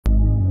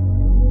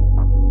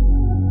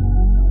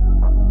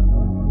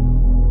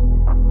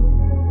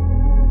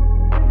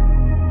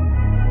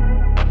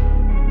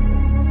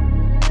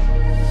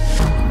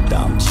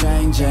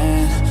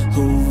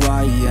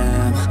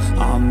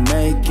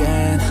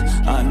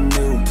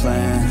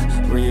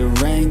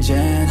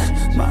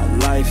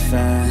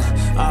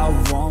fan.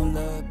 I won't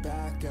look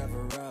back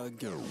ever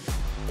again.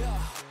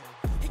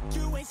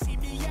 You ain't see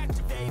me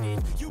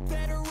activated. You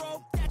better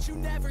hope that you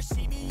never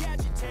see me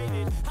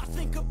agitated. I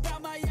think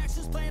about my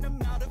actions, plan them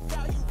out,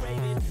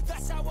 evaluated.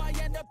 That's how I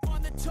end up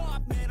on the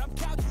top, man, I'm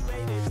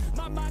calculated.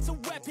 My mind's a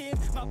weapon,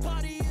 my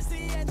body is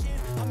the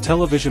engine.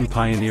 Television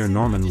pioneer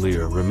Norman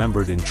Lear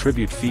remembered in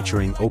tribute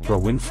featuring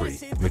Oprah Winfrey,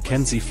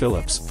 Mackenzie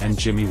Phillips, and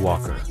Jimmie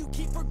Walker.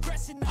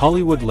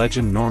 Hollywood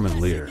legend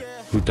Norman Lear,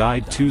 who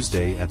died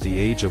Tuesday at the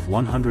age of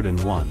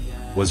 101,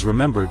 was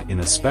remembered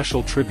in a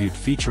special tribute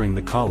featuring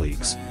the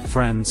colleagues,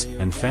 friends,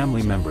 and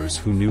family members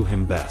who knew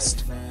him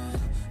best.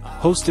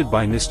 Hosted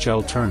by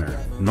Nischelle Turner,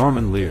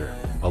 Norman Lear,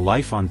 A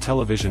Life on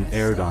Television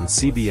aired on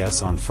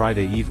CBS on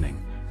Friday evening,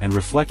 and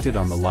reflected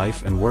on the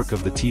life and work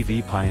of the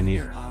TV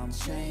pioneer.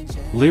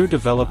 Lear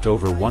developed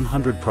over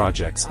 100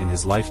 projects in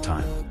his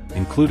lifetime,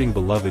 including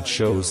beloved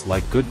shows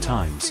like Good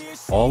Times,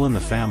 All in the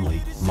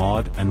Family,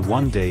 Maude and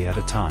One Day at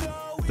a Time.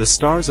 The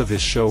stars of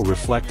his show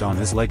reflect on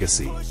his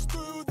legacy.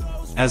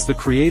 As the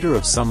creator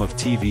of some of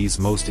TV's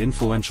most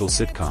influential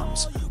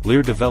sitcoms,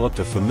 Lear developed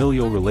a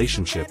familial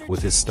relationship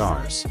with his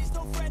stars.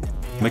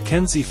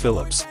 Mackenzie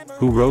Phillips,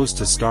 who rose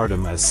to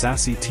stardom as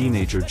sassy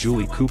teenager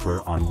Julie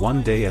Cooper on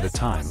One Day at a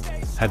Time,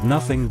 had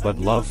nothing but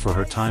love for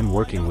her time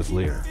working with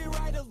Lear.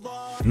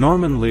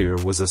 Norman Lear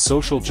was a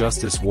social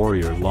justice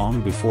warrior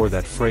long before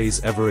that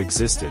phrase ever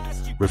existed,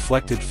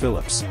 reflected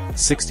Phillips,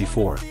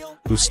 64,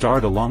 who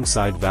starred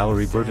alongside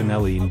Valerie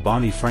Bertinelli and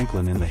Bonnie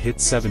Franklin in the hit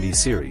 '70s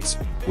series,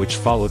 which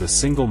followed a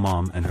single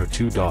mom and her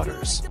two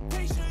daughters.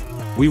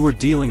 We were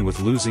dealing with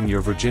losing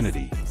your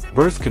virginity,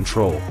 birth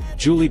control,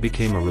 Julie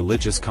became a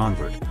religious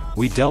convert,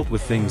 we dealt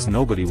with things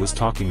nobody was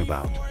talking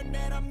about.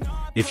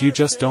 If you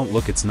just don't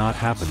look, it's not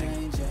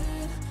happening.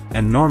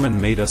 And Norman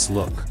made us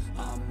look.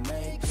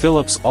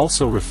 Phillips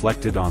also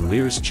reflected on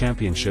Lear's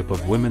championship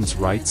of women's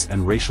rights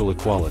and racial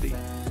equality.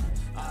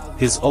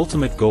 His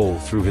ultimate goal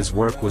through his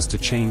work was to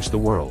change the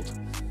world.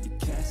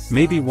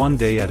 Maybe one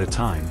day at a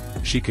time,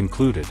 she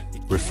concluded,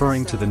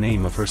 referring to the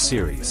name of her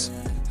series.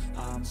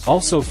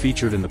 Also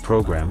featured in the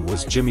program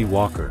was Jimmie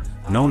Walker,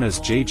 known as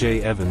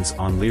J.J. Evans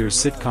on Lear's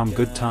sitcom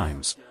Good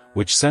Times,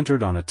 which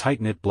centered on a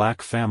tight-knit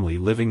black family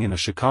living in a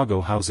Chicago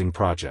housing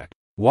project.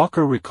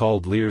 Walker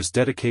recalled Lear's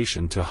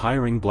dedication to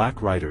hiring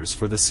black writers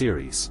for the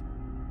series.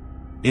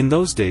 In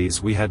those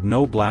days we had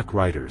no black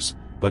writers,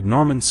 but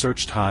Norman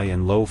searched high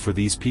and low for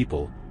these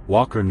people,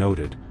 Walker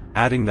noted,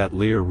 adding that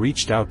Lear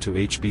reached out to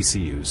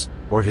HBCUs,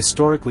 or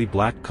historically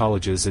black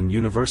colleges and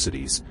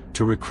universities,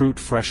 to recruit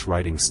fresh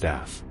writing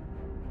staff.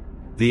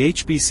 The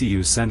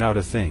HBCU sent out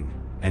a thing,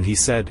 and he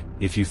said,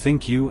 if you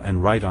think you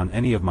and write on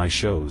any of my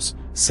shows,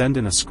 send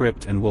in a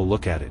script and we'll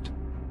look at it.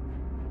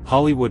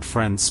 Hollywood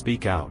friends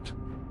speak out.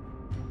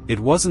 It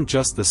wasn't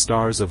just the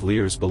stars of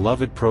Lear's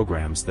beloved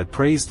programs that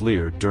praised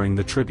Lear during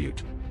the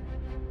tribute.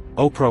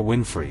 Oprah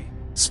Winfrey,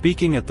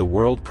 speaking at the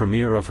world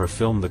premiere of her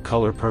film The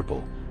Color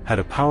Purple, had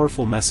a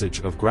powerful message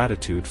of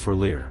gratitude for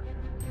Lear.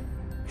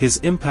 His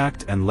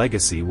impact and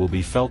legacy will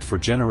be felt for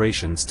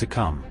generations to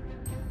come.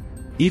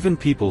 Even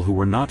people who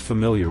were not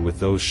familiar with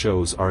those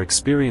shows are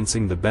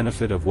experiencing the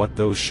benefit of what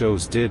those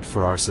shows did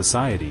for our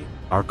society,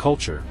 our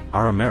culture,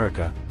 our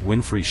America,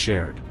 Winfrey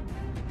shared.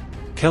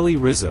 Kelly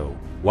Rizzo,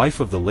 wife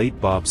of the late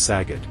Bob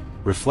Saget,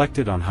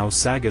 reflected on how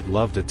Saget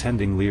loved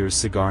attending Lear's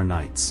cigar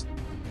nights.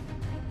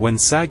 When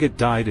Saget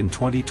died in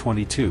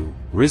 2022,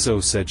 Rizzo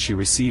said she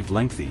received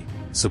lengthy,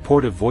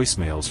 supportive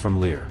voicemails from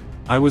Lear.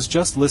 I was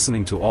just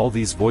listening to all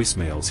these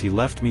voicemails he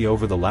left me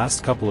over the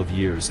last couple of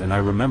years, and I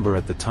remember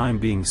at the time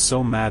being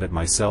so mad at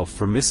myself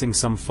for missing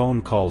some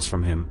phone calls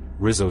from him,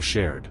 Rizzo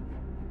shared.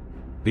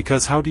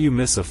 Because how do you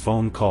miss a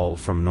phone call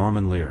from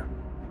Norman Lear?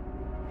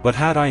 But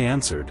had I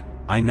answered,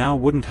 I now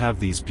wouldn't have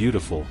these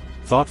beautiful,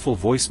 thoughtful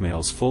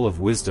voicemails full of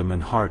wisdom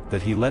and heart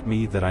that he let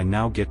me that I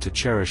now get to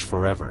cherish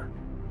forever.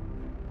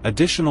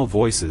 Additional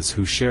voices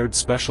who shared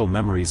special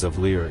memories of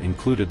Lear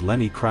included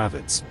Lenny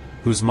Kravitz,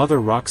 whose mother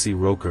Roxy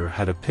Roker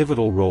had a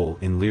pivotal role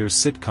in Lear's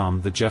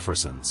sitcom The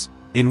Jeffersons,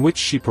 in which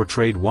she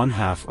portrayed one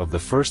half of the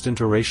first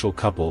interracial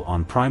couple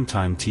on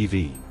primetime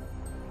TV.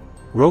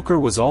 Roker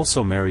was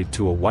also married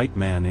to a white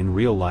man in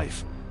real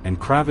life, and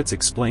Kravitz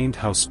explained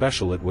how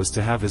special it was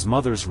to have his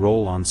mother's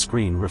role on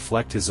screen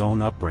reflect his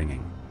own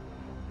upbringing.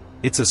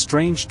 It's a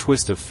strange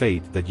twist of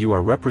fate that you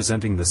are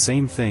representing the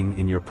same thing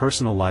in your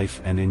personal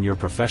life and in your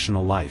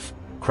professional life,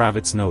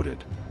 Kravitz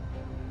noted.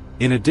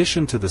 In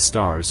addition to the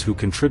stars who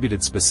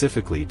contributed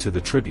specifically to the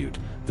tribute,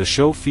 the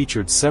show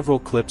featured several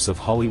clips of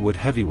Hollywood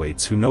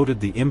heavyweights who noted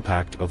the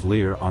impact of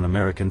Lear on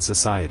American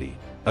society.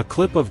 A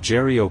clip of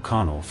Jerry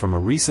O'Connell from a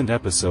recent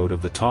episode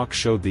of the talk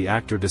showed the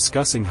actor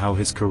discussing how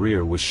his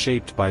career was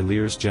shaped by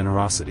Lear's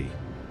generosity.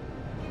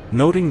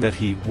 Noting that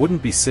he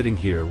wouldn't be sitting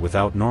here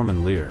without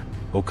Norman Lear,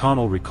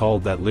 O'Connell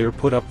recalled that Lear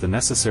put up the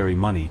necessary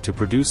money to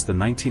produce the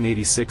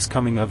 1986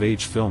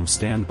 coming-of-age film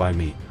Stand By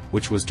Me,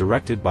 which was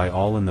directed by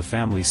All in the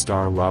Family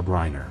star Rob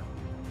Reiner.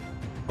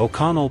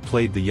 O'Connell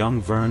played the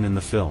young Vern in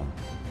the film.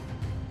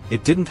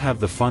 It didn't have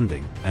the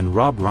funding, and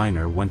Rob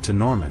Reiner went to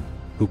Norman,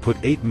 who put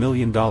 $8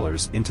 million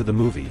into the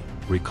movie,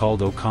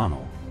 recalled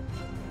O'Connell.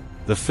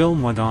 The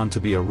film went on to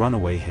be a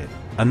runaway hit.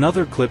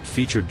 Another clip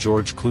featured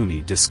George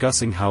Clooney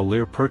discussing how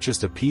Lear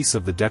purchased a piece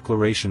of the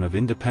Declaration of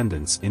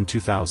Independence in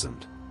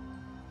 2000.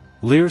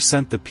 Lear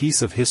sent the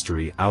piece of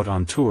history out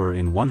on tour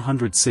in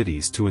 100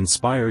 cities to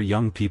inspire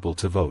young people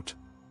to vote.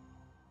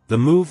 The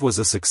move was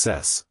a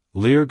success.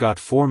 Lear got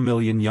 4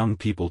 million young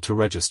people to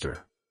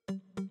register.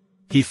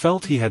 He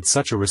felt he had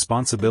such a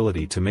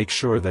responsibility to make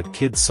sure that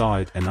kids saw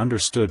it and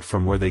understood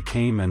from where they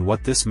came and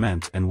what this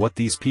meant and what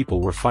these people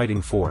were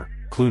fighting for,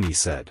 Clooney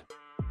said.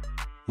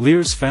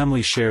 Lear's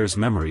family shares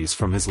memories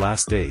from his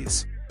last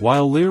days.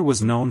 While Lear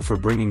was known for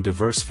bringing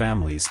diverse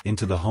families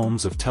into the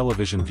homes of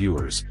television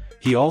viewers,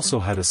 he also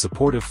had a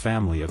supportive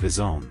family of his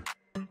own.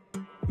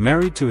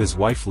 Married to his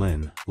wife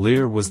Lynn,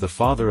 Lear was the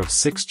father of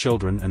 6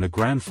 children and a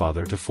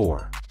grandfather to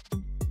 4.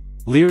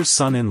 Lear's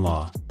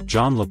son-in-law,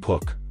 John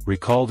LaPook,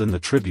 recalled in the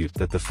tribute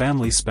that the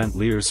family spent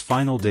Lear's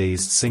final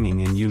days singing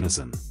in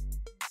unison.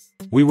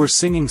 "We were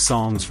singing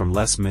songs from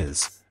Les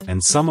Mis,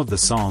 and some of the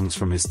songs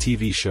from his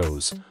TV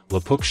shows,"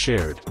 LaPook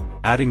shared,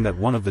 adding that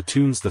one of the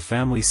tunes the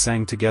family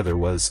sang together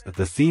was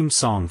the theme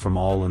song from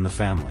All in the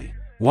Family.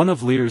 One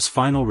of Lear's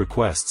final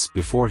requests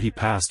before he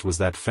passed was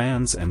that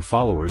fans and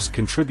followers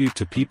contribute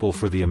to People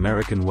for the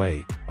American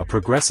Way, a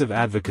progressive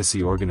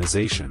advocacy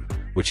organization,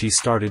 which he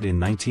started in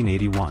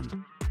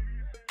 1981.